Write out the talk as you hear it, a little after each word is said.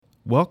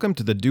Welcome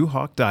to the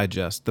Duhawk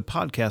Digest, the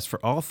podcast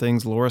for all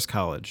things Loras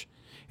College.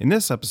 In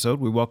this episode,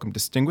 we welcome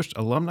Distinguished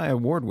Alumni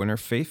Award winner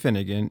Faye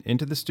Finnegan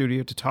into the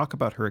studio to talk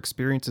about her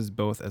experiences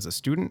both as a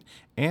student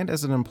and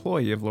as an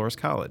employee of Loras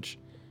College.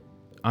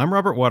 I'm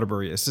Robert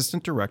Waterbury,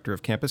 Assistant Director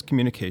of Campus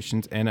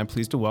Communications, and I'm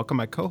pleased to welcome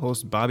my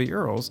co-host Bobby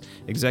Earls,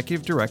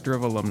 Executive Director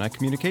of Alumni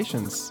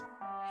Communications.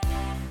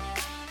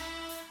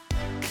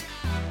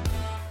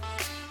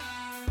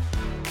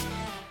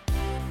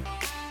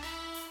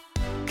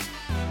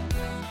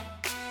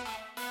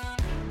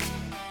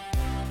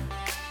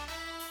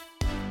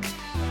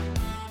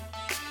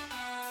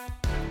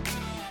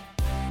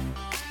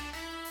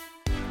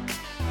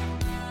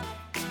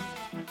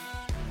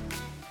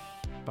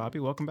 Bobby,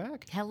 welcome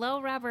back.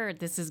 Hello, Robert.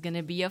 This is going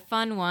to be a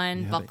fun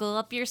one. Buckle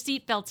up your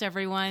seatbelts,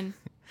 everyone.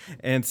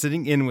 And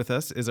sitting in with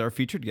us is our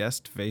featured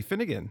guest, Faye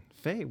Finnegan.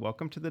 Faye,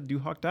 welcome to the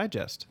Duhawk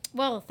Digest.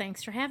 Well,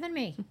 thanks for having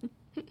me.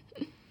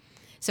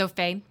 So,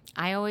 Faye,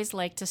 I always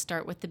like to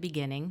start with the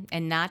beginning,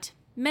 and not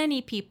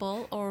many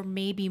people, or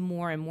maybe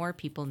more and more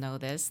people know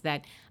this,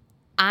 that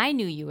I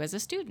knew you as a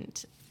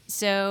student.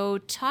 So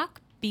talk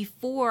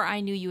before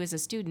I knew you as a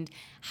student,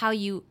 how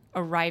you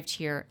arrived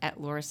here at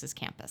Loras'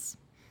 campus.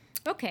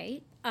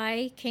 Okay,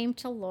 I came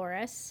to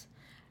Loras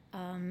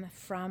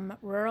from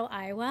rural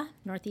Iowa,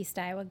 northeast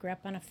Iowa, grew up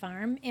on a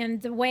farm.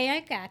 And the way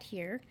I got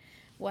here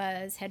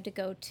was had to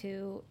go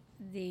to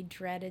the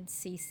dreaded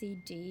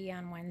CCD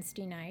on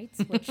Wednesday nights,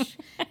 which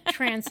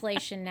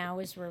translation now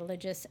is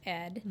religious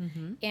ed.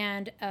 Mm-hmm.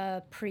 And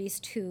a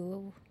priest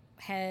who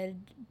had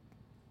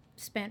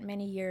spent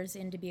many years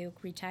in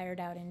Dubuque, retired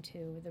out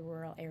into the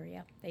rural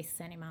area. They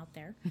sent him out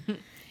there.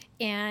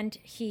 And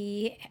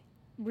he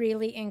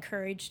really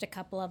encouraged a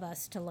couple of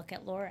us to look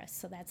at Loras.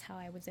 So that's how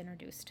I was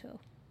introduced to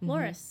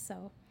Loras.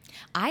 So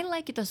I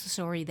like the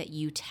story that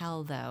you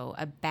tell, though,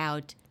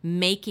 about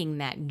making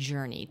that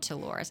journey to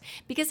Loras,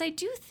 because I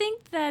do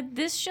think that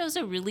this shows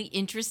a really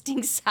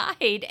interesting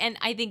side, and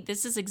I think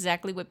this is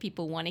exactly what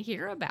people want to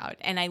hear about.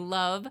 And I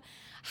love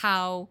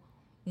how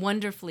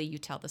wonderfully you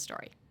tell the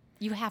story.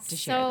 You have to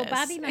share this. So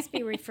Bobby must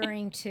be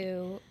referring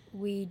to,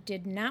 we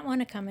did not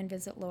want to come and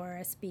visit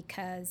Loras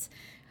because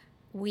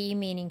we,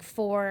 meaning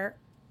 4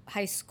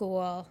 high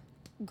school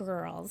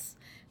girls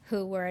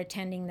who were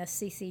attending the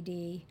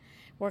CCD,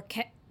 were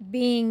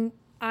being,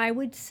 I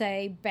would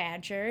say,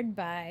 badgered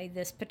by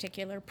this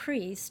particular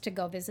priest to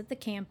go visit the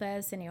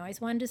campus, and he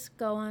always wanted us to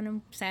go on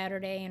a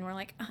Saturday, and we're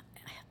like,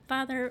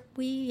 Father,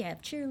 we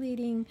have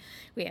cheerleading,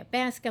 we have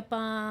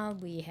basketball,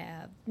 we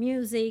have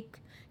music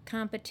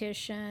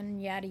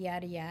competition, yada,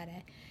 yada,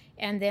 yada.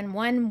 And then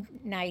one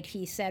night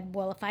he said,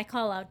 well, if I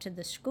call out to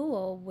the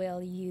school,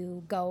 will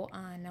you go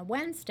on a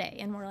Wednesday?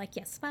 And we're like,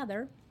 yes,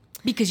 Father.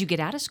 Because you get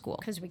out of school.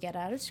 Because we get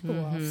out of school.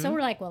 Mm-hmm. So we're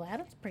like, well,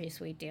 that's a pretty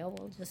sweet deal.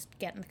 We'll just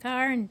get in the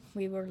car. And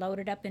we were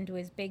loaded up into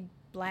his big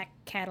black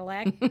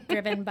Cadillac,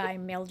 driven by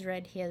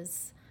Mildred,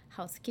 his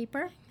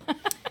housekeeper.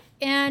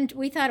 And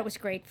we thought it was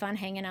great fun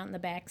hanging out in the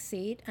back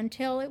seat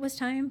until it was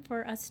time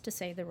for us to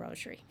say the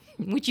rosary.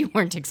 Which you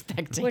weren't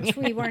expecting. Which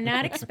we were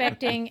not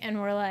expecting, and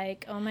we're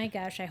like, oh my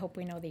gosh, I hope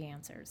we know the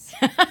answers.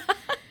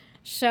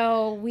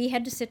 So we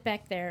had to sit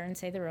back there and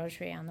say the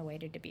rosary on the way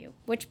to Dubuque,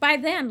 which by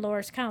then,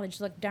 Loras College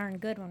looked darn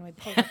good when we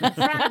pulled up in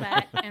front of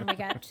it, and we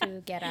got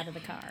to get out of the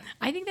car.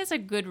 I think that's a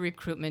good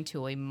recruitment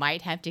tool we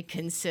might have to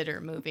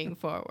consider moving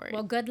forward.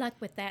 Well, good luck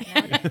with that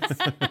nowadays.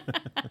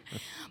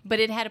 But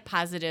it had a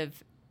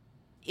positive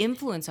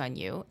influence on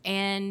you.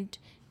 And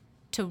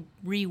to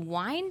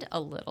rewind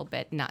a little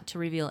bit, not to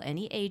reveal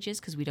any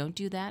ages, because we don't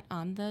do that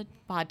on the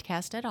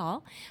podcast at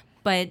all,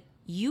 but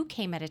you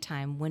came at a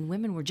time when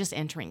women were just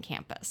entering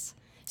campus.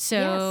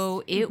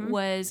 So yes. It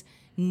was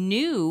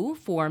new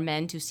for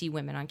men to see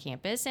women on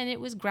campus, and it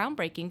was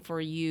groundbreaking for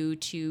you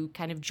to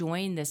kind of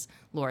join this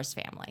Loras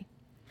family.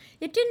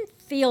 It didn't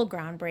feel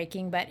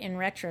groundbreaking, but in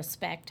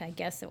retrospect, I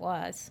guess it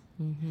was,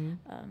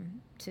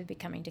 to be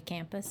coming to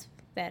campus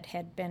that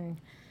had been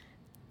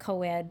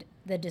co-ed.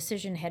 The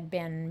decision had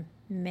been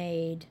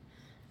made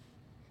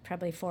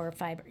probably 4 or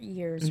 5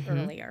 years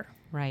earlier.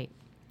 Right.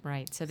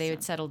 So they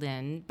had settled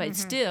in, but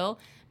still,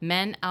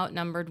 men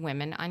outnumbered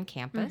women on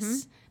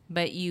campus.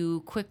 But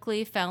you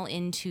quickly fell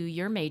into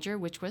your major,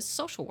 which was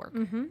social work.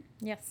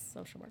 Yes,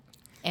 social work.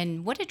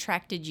 And what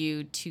attracted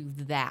you to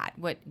that?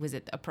 What was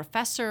it? A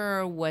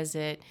professor? Was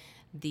it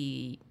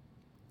the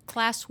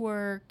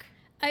classwork?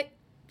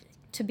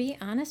 To be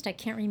honest, I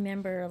can't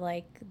remember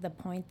the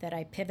point that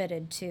I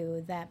pivoted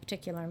to that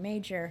particular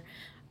major.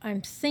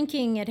 I'm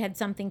thinking it had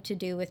something to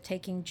do with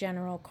taking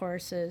general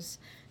courses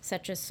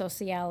such as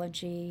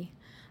sociology,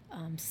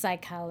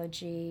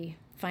 psychology,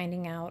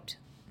 finding out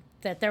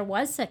that there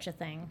was such a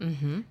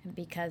thing,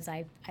 because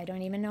I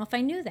don't even know if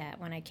I knew that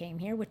when I came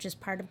here, which is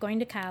part of going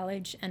to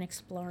college and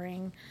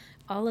exploring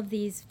all of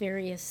these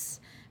various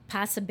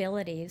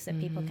possibilities that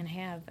people can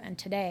have. And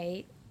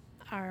today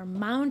are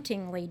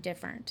mountingly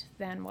different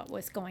than what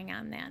was going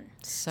on then.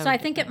 So I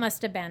think it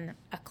must have been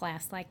a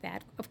class like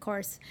that. Of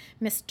course,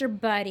 Mr.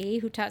 Buddy,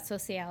 who taught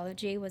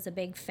sociology, was a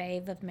big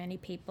fave of many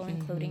people,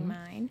 including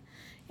mine.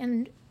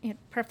 And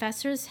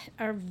professors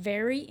are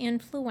very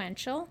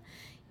influential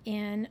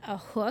in a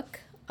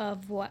hook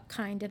of what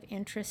kind of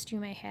interest you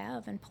may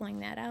have and pulling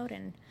that out.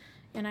 And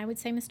I would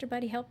say Mr.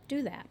 Buddy helped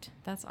do that.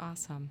 That's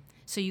awesome.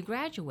 So you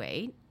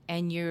graduate,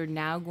 and you're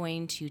now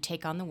going to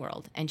take on the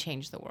world and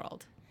change the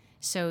world.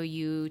 So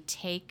you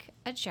take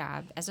a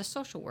job as a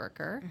social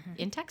worker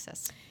in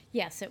Texas.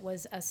 Yes, it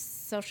was a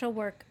social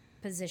work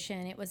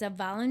position. It was a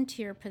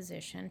volunteer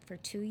position for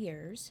 2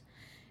 years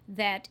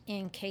that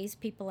in case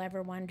people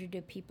ever wondered,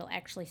 do people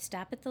actually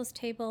stop at those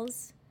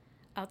tables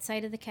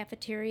outside of the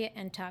cafeteria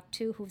and talk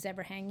to who's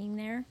ever hanging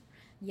there?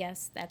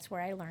 Yes, that's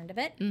where I learned of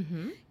it.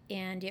 Mm-hmm.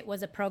 And it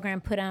was a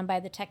program put on by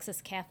the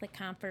Texas Catholic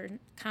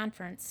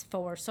Conference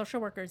for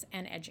social workers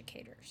and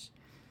educators.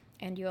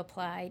 And you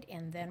applied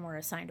and then were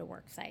assigned a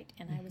work site.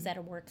 And I was at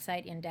a work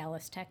site in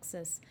Dallas,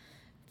 Texas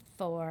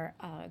for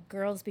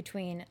girls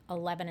between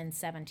 11 and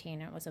 17.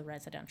 It was a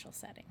residential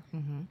setting.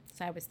 Mm-hmm.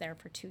 So I was there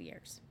for 2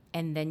 years.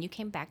 And then you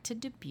came back to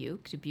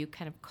Dubuque. Dubuque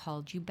kind of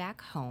called you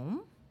back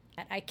home.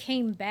 I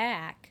came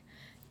back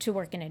to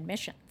work in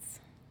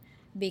admissions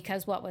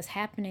because what was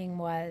happening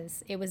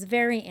was it was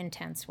very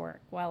intense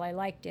work. While I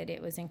liked it,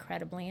 it was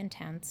incredibly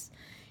intense.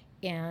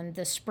 In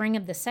the spring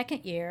of the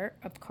second year,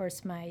 of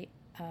course, my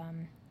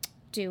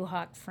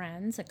Duhawk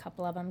friends, a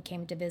couple of them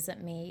came to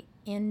visit me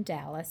in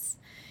Dallas.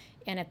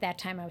 And at that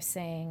time I was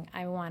saying,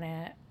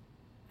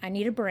 I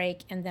need a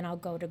break, and then I'll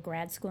go to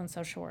grad school in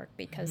social work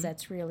because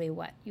that's really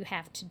what you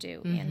have to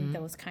do in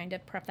those kind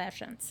of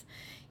professions.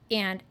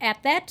 And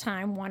at that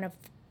time, one of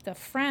the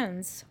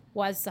friends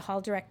was the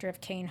hall director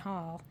of Kane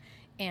Hall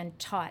and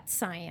taught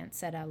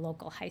science at a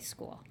local high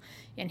school.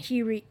 And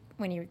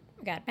when he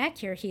got back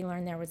here, he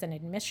learned there was an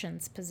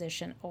admissions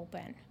position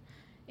open.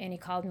 And he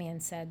called me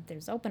and said,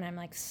 there's open. I'm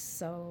like,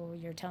 so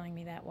you're telling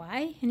me that?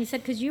 Why? And he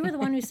said, because you were the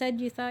one who said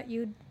you thought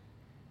you'd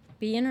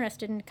be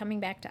interested in coming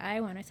back to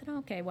Iowa. And I said, oh,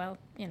 okay, well,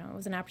 it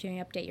was an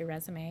opportunity to update your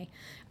resume.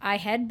 I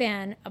had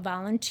been a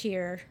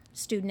volunteer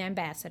student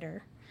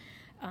ambassador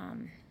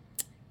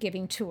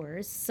giving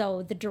tours,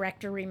 so the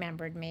director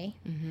remembered me,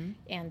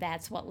 and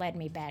that's what led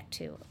me back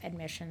to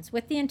admissions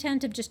with the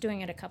intent of just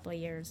doing it a couple of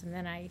years, and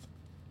then I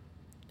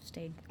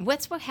stayed.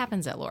 What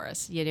happens at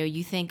Loras?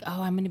 You think,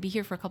 oh, I'm going to be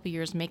here for a couple of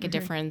years, make a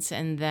difference,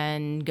 and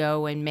then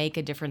go and make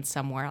a difference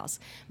somewhere else.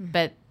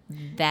 But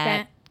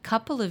that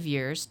couple of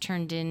years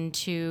turned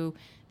into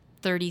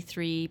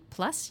 33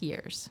 plus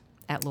years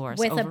at Loras.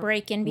 With a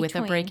break in between. With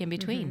a break in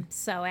between.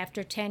 So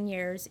after 10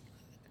 years,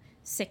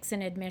 6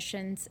 in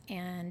admissions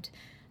and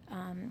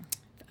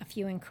a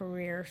few in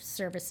career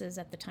services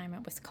at the time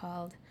it was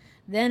called.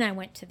 Then I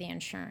went to the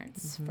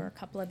insurance for a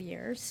couple of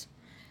years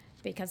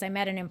because I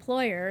met an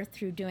employer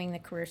through doing the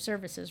career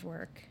services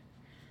work.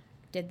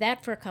 Did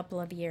that for a couple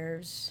of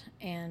years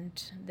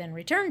and then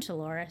returned to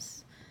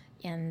Loras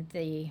in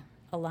the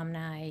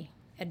alumni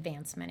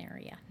advancement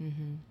area.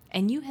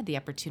 And you had the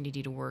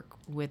opportunity to work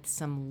with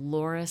some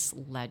Loras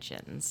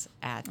legends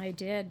I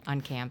did.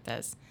 on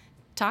campus.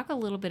 Talk a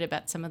little bit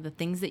about some of the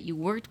things that you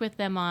worked with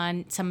them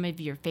on, some of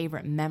your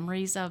favorite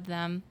memories of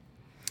them.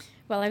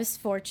 Well, I was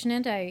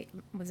fortunate. I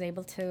was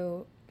able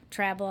to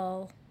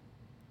travel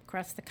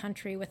across the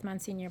country with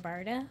Monsignor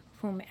Barta,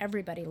 whom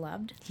everybody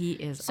loved. He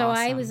is so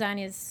awesome. I was on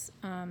his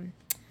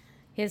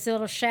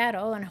little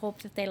shadow and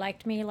hoped that they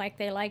liked me like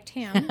they liked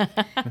him.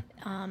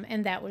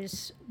 And that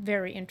was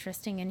very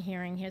interesting in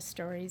hearing his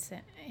stories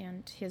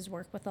and his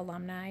work with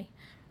alumni.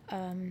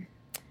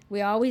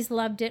 We always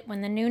loved it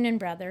when the Noonan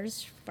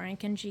brothers,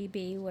 Frank and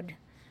GB, would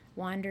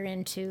wander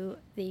into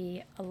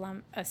the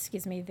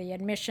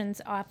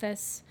admissions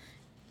office,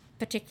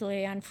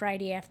 particularly on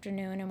Friday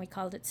afternoon, and we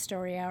called it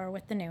Story Hour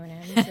with the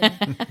Noonans.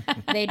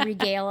 And they'd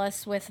regale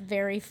us with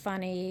very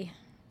funny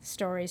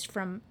stories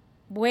from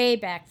way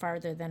back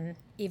farther than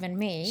even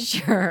me.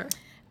 Sure.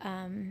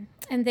 And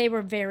they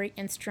were very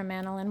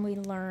instrumental, and we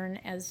learn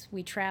as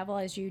we travel,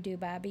 as you do,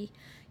 Bobby.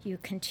 You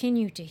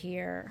continue to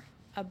hear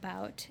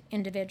about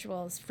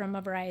individuals from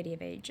a variety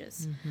of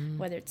ages,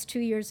 whether it's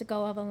 2 years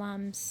ago of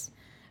alums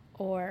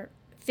or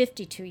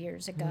 52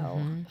 years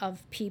ago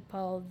of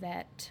people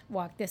that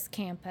walked this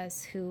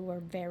campus who were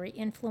very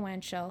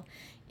influential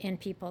in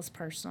people's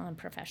personal and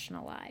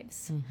professional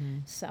lives.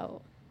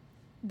 So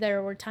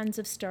there were tons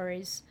of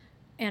stories,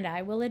 and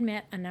I will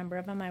admit a number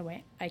of them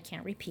I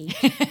can't repeat,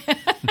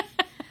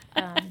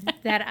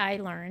 that I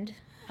learned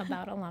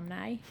about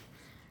alumni.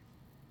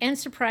 And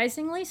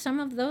surprisingly, some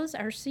of those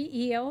are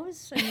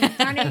CEOs and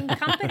running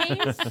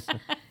companies.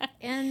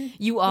 And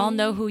you all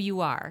know who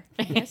you are.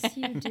 Yes,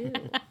 you do.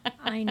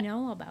 I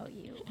know about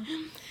you.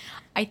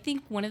 I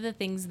think one of the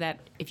things that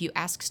if you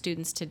ask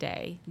students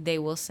today, they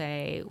will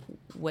say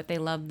what they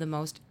love the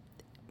most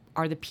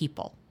are the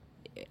people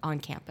on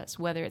campus,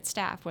 whether it's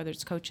staff, whether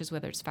it's coaches,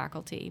 whether it's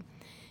faculty.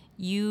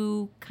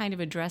 You kind of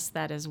address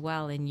that as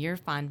well in your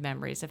fond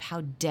memories of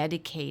how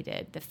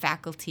dedicated the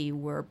faculty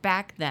were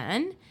back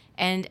then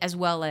and as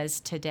well as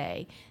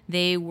today.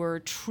 They were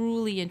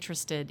truly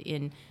interested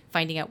in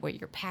finding out what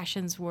your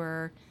passions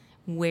were,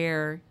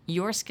 where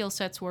your skill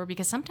sets were,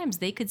 because sometimes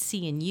they could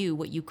see in you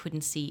what you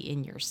couldn't see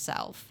in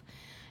yourself.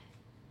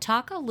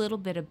 Talk a little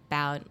bit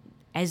about,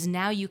 as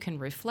now you can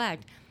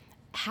reflect,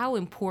 how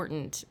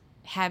important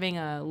having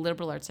a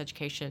liberal arts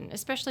education,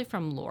 especially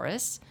from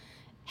Loras,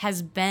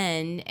 has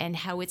been, and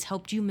how it's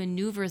helped you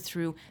maneuver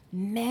through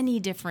many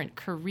different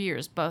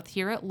careers, both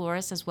here at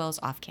Loras as well as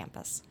off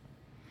campus.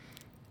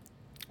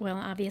 Well,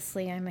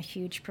 obviously, I'm a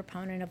huge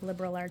proponent of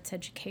liberal arts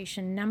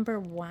education. Number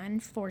one,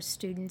 for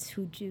students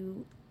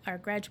who are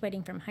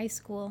graduating from high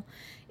school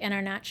and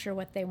are not sure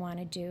what they want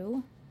to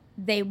do.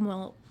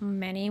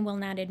 Many will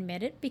not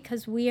admit it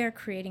because we are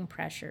creating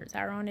pressures.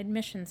 Our own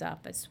admissions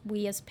office,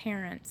 we as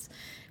parents,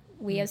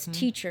 we as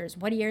teachers,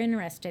 what are you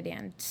interested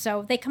in?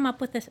 So they come up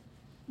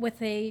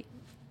with a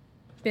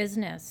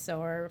business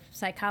or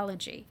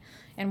psychology,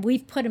 and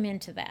we've put them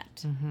into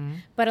that.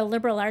 But a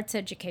liberal arts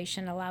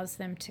education allows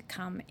them to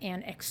come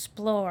and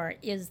explore,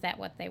 is that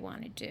what they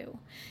want to do?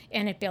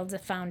 And it builds a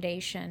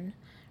foundation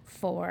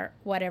for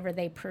whatever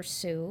they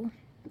pursue.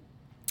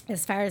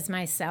 As far as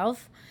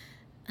myself,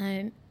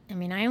 I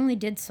only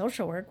did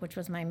social work, which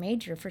was my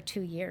major, for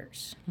 2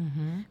 years.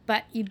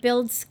 But you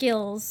build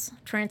skills,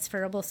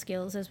 transferable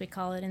skills, as we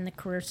call it in the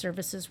career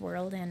services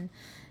world and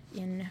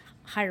in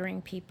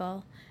hiring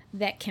people,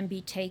 that can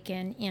be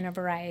taken in a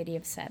variety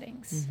of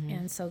settings.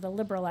 And so the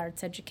liberal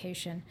arts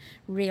education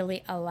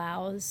really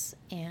allows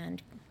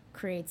and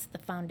creates the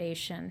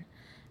foundation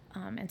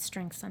and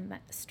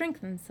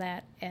strengthens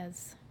that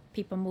as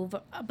people move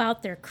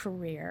about their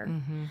career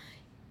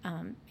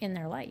in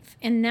their life.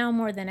 And now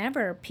more than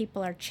ever,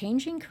 people are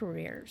changing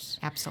careers.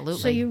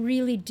 Absolutely. So you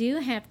really do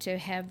have to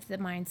have the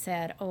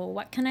mindset,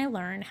 what can I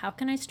learn? How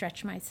can I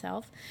stretch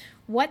myself?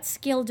 What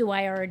skill do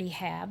I already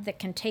have that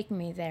can take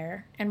me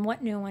there? And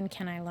what new one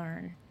can I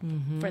learn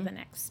for the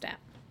next step?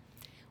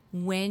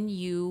 When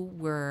you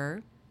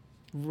were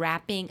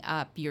wrapping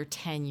up your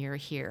tenure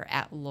here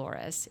at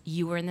Loras,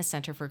 you were in the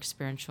Center for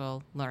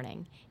Experiential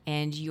Learning,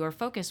 and your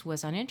focus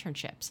was on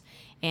internships.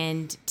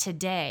 And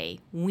today,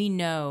 we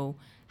know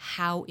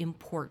how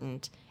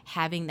important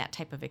having that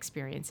type of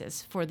experience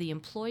is for the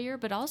employer,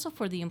 but also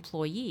for the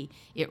employee.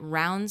 It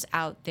rounds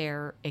out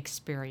their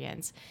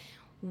experience.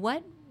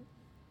 What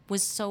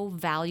was so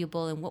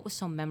valuable and what was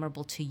so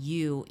memorable to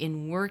you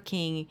in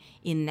working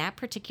in that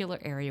particular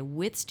area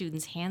with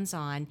students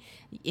hands-on?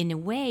 In a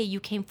way, you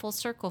came full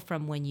circle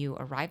from when you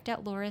arrived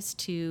at Loras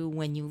to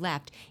when you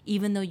left,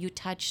 even though you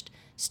touched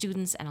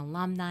students and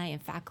alumni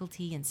and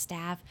faculty and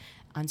staff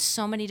on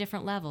so many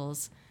different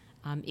levels.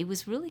 It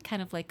was really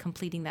kind of like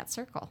completing that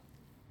circle.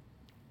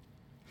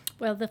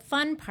 Well, the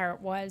fun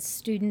part was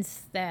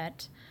students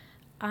that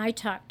I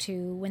talked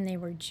to when they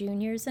were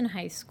juniors in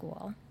high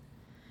school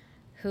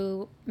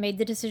who made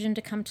the decision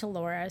to come to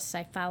Loras.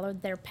 I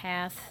followed their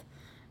path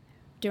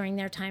during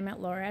their time at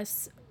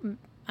Loras,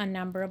 a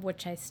number of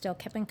which I still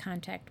kept in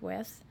contact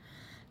with.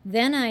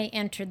 Then I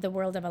entered the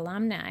world of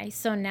alumni,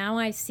 so now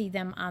I see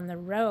them on the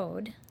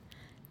road.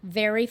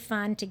 Very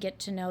fun to get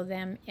to know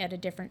them at a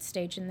different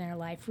stage in their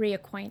life,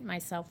 reacquaint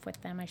myself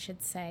with them, I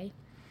should say.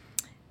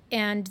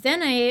 And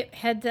then I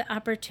had the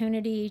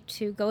opportunity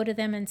to go to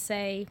them and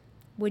say,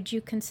 would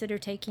you consider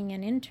taking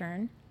an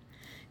intern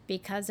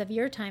because of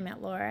your time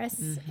at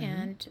Loras?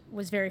 And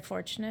was very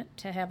fortunate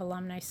to have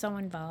alumni so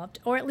involved,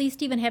 or at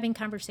least even having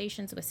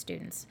conversations with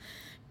students,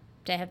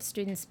 to have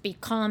students be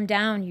calmed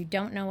down. You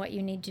don't know what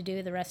you need to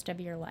do the rest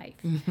of your life.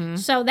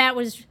 So that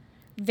was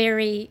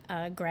very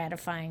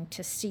gratifying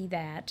to see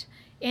that.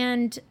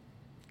 And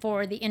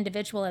for the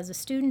individual as a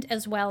student,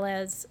 as well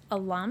as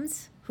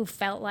alums who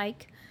felt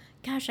like,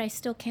 gosh, I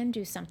still can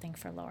do something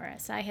for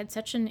Loras. I had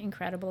such an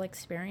incredible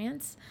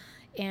experience,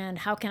 and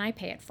how can I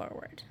pay it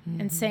forward?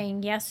 And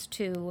saying yes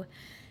to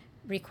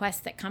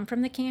requests that come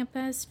from the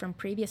campus, from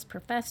previous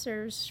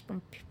professors,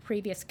 from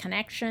previous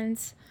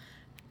connections.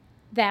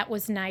 That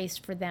was nice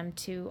for them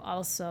to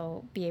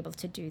also be able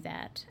to do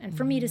that, and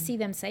for me to see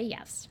them say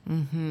yes.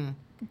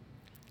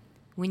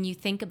 When you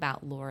think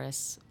about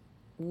Loras,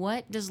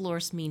 what does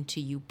Loras mean to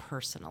you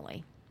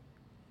personally?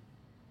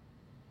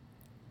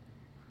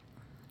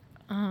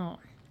 Oh,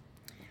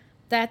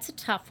 that's a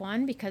tough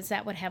one because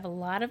that would have a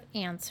lot of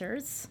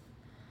answers.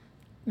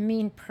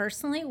 Me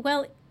personally,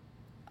 well,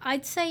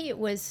 I'd say it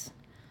was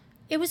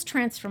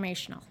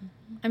transformational.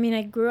 I mean,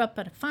 I grew up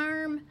at a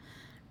farm,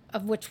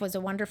 of which was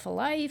a wonderful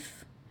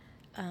life,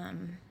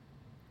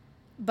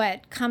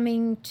 but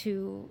coming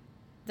to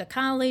the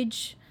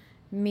college,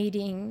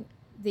 meeting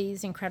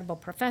these incredible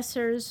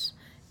professors,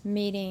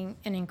 meeting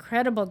an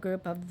incredible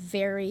group of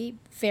very,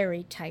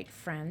 very tight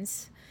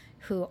friends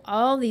who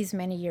all these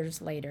many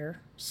years later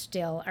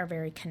still are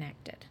very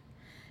connected.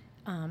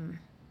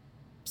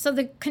 So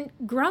the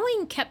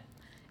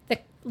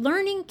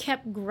learning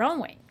kept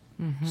growing.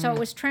 So it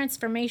was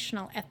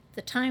transformational at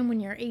the time when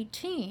you're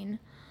 18,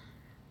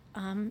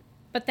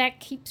 but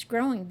that keeps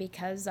growing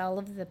because all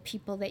of the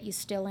people that you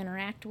still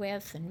interact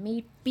with and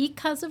meet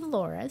because of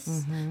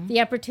Loras,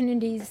 the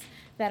opportunities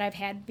that I've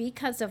had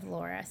because of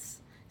Loras,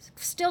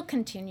 still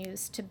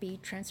continues to be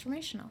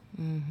transformational.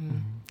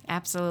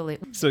 Absolutely.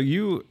 So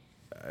you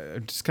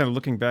just kind of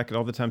looking back at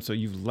all the time. So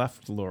you've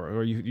left Laura,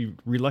 or you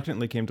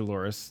reluctantly came to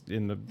Loras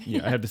in the,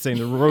 I had to say in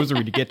the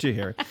rosary to get you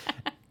here.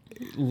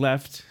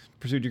 Left,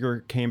 pursued your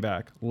career, came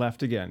back,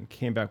 left again,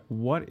 came back.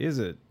 What is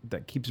it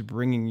that keeps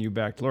bringing you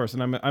back to Loras?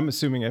 And I'm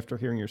assuming after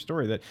hearing your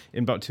story that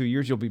in about 2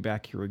 years you'll be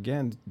back here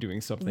again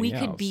doing something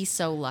else. We could be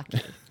so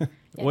lucky. Yeah,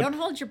 don't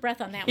hold your breath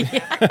on that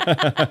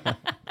one.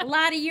 A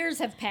lot of years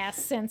have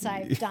passed since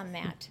I've done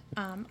that.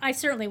 I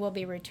certainly will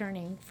be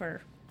returning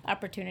for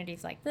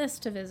opportunities like this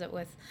to visit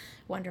with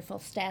wonderful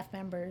staff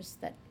members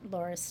that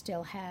Loras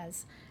still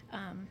has,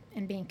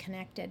 and being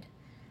connected.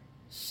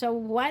 So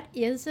what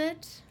is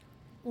it?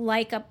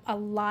 Like a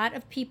lot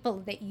of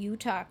people that you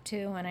talk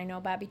to, and I know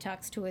Bobby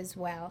talks to as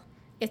well,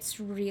 it's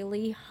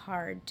really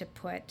hard to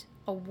put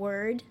a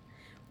word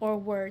or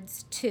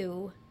words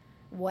to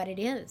what it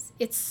is.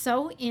 It's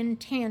so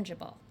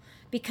intangible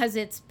because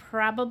it's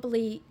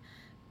probably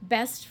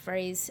best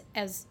phrased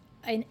as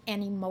an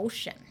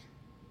emotion.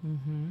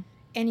 Mm-hmm.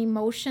 An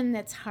emotion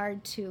that's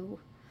hard to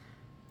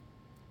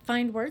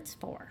find words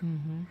for.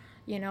 Mm-hmm.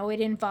 You know, it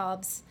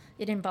involves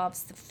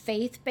the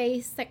faith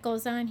base that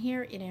goes on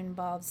here. It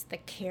involves the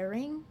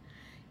caring.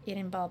 It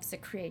involves the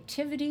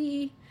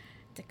creativity,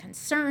 the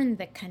concern,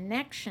 the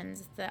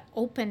connections, the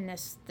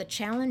openness, the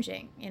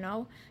challenging, you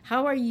know.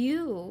 How are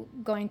you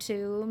going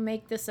to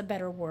make this a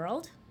better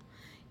world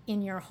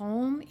in your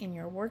home, in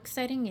your work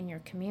setting, in your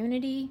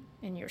community,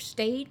 in your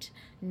state?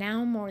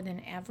 Now more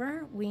than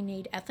ever, we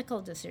need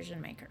ethical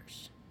decision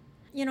makers.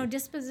 You know,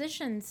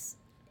 dispositions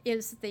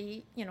is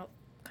the,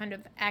 kind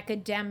of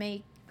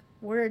academic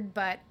word,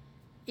 but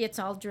it's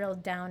all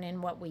drilled down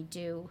in what we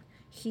do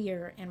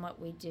here and what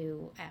we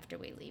do after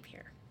we leave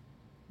here.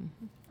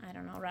 Mm-hmm. I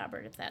don't know,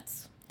 Robert, if that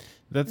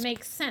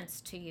makes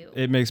sense to you.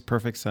 It makes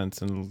perfect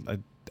sense,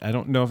 and I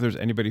don't know if there's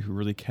anybody who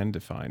really can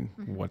define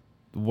mm-hmm.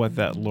 what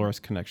that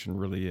Loras connection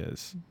really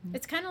is. Mm-hmm.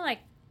 It's kind of like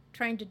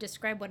trying to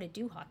describe what a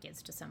doo-hawk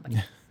is to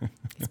somebody.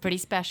 It's pretty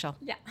special.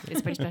 Yeah.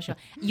 It's pretty special.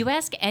 You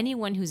ask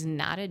anyone who's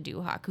not a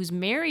doo-hawk, who's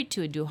married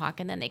to a doo-hawk,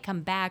 and then they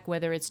come back,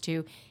 whether it's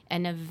to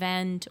an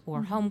event or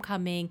mm-hmm.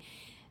 homecoming,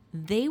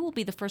 they will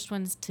be the first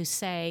ones to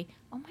say,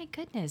 oh my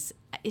goodness,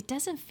 it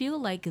doesn't feel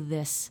like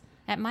this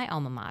at my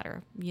alma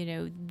mater. You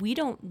know,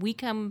 we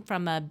come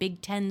from a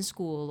Big Ten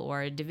school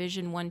or a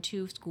Division I,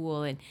 II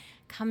school and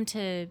come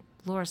to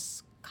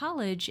Loras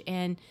College,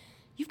 and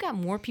you've got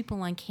more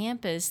people on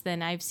campus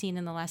than I've seen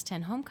in the last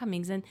 10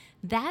 homecomings. And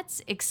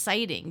that's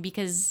exciting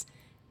because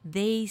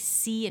they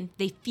see and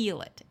they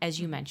feel it,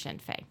 as you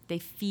mentioned, Faye. They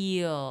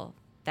feel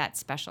that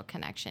special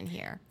connection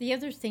here. The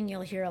other thing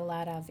you'll hear a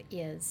lot of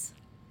is,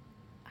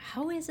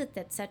 how is it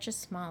that such a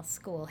small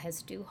school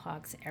has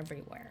doo-hawks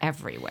everywhere?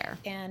 Everywhere.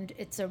 And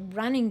it's a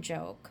running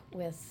joke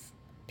with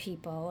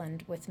people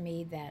and with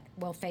me that,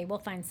 well, Faye will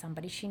find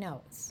somebody she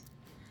knows.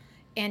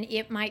 And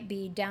it might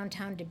be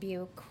downtown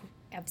Dubuque,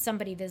 of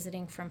somebody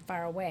visiting from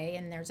far away,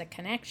 and there's a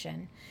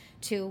connection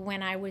to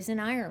when I was in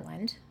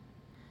Ireland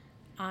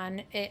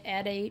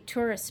at a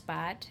tourist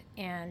spot,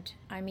 and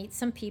I meet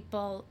some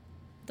people.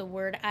 The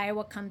word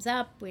Iowa comes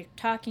up. We're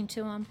talking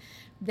to them.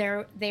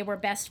 They were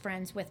best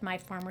friends with my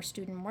former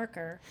student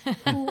worker,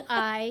 who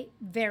I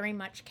very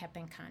much kept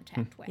in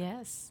contact with.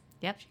 Yes.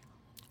 Yep.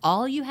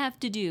 All you have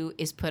to do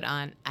is put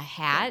on a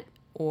hat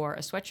or a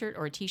sweatshirt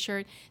or a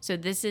T-shirt. So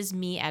this is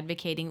me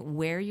advocating,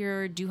 wear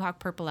your doo-hawk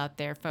purple out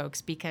there,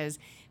 folks, because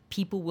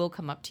people will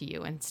come up to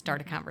you and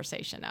start a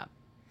conversation up.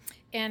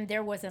 And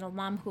there was an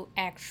alum who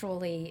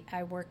actually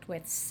I worked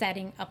with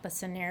setting up a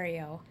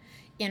scenario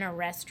in a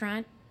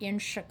restaurant in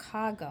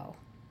Chicago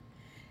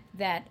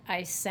that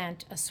I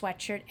sent a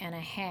sweatshirt and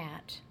a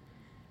hat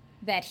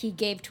that he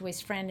gave to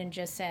his friend and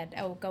just said,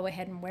 oh, go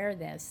ahead and wear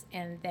this.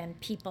 And then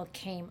people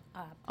came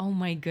up. Oh,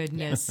 my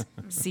goodness.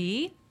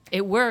 See?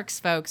 It works,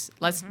 folks.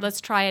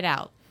 Let's try it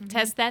out. Mm-hmm.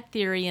 Test that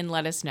theory and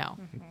let us know.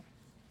 Mm-hmm.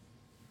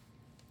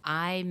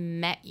 I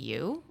met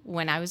you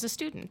when I was a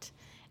student.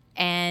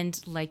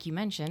 And like you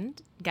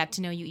mentioned, got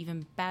to know you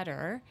even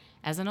better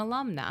as an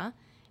alumna,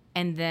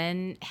 and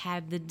then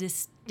had the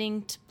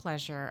distinct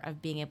pleasure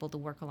of being able to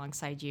work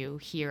alongside you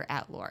here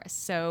at Loras.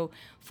 So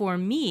for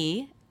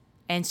me,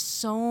 and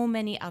so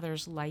many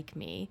others like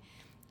me,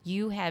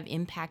 you have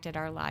impacted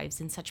our lives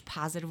in such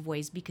positive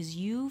ways because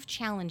you've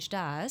challenged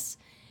us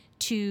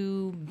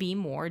to be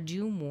more,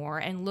 do more,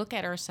 and look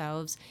at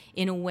ourselves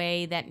in a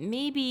way that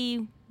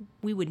maybe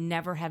we would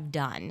never have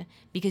done,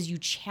 because you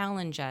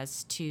challenge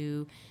us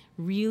to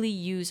really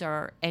use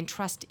and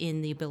trust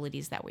in the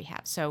abilities that we have.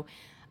 So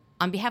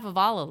on behalf of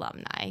all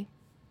alumni,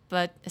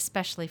 but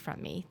especially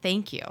from me,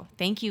 thank you.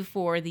 Thank you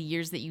for the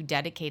years that you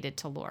dedicated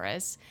to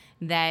Loras,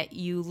 that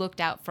you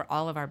looked out for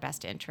all of our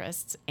best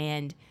interests,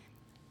 and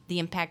the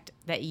impact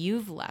that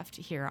you've left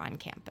here on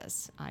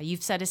campus.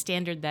 You've set a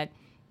standard that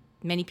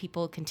many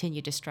people continue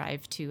to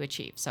strive to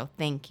achieve. So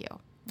thank you.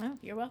 Oh,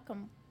 you're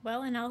welcome.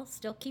 Well, and I'll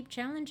still keep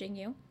challenging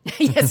you.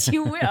 Yes,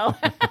 you will.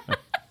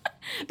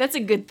 That's a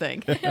good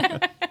thing.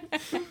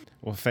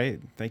 Well, Faye,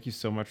 thank you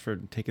so much for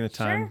taking the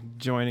time,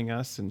 joining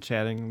us and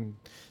chatting,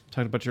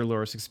 talking about your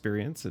Loras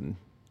experience and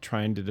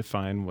trying to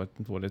define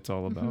what it's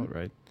all about,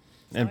 right?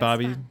 And always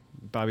Bobby, fun.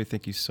 Bobby,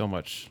 thank you so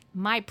much.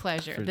 My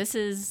pleasure. This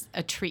is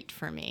a treat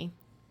for me.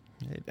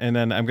 And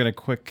then I'm going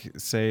to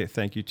say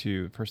thank you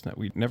to a person that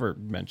we never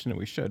mentioned, and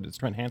we should. It's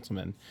Trent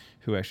Hanselman,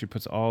 who actually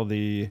does all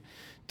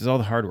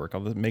the hard work,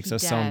 makes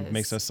us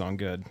sound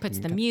good. Puts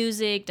the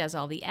music, does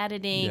all the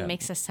editing, Yeah.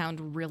 makes us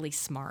sound really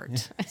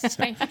smart.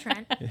 Thank you,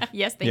 Trent.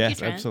 Yes, thank you, Yes,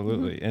 Trent.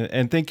 absolutely.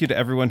 And thank you to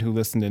everyone who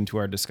listened into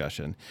our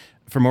discussion.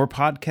 For more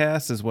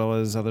podcasts, as well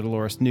as other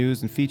Loras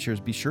news and features,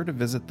 be sure to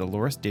visit the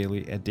Loras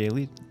Daily at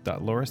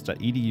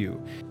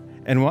daily.loras.edu.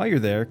 And while you're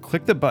there,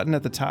 click the button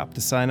at the top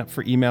to sign up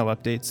for email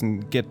updates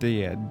and get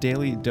the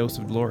daily dose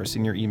of Loras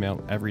in your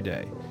email every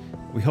day.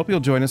 We hope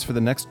you'll join us for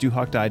the next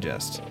Duhawk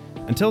Digest.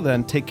 Until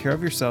then, take care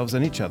of yourselves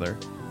and each other,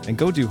 and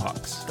go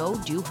Duhawks. Go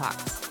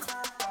Dewhawks.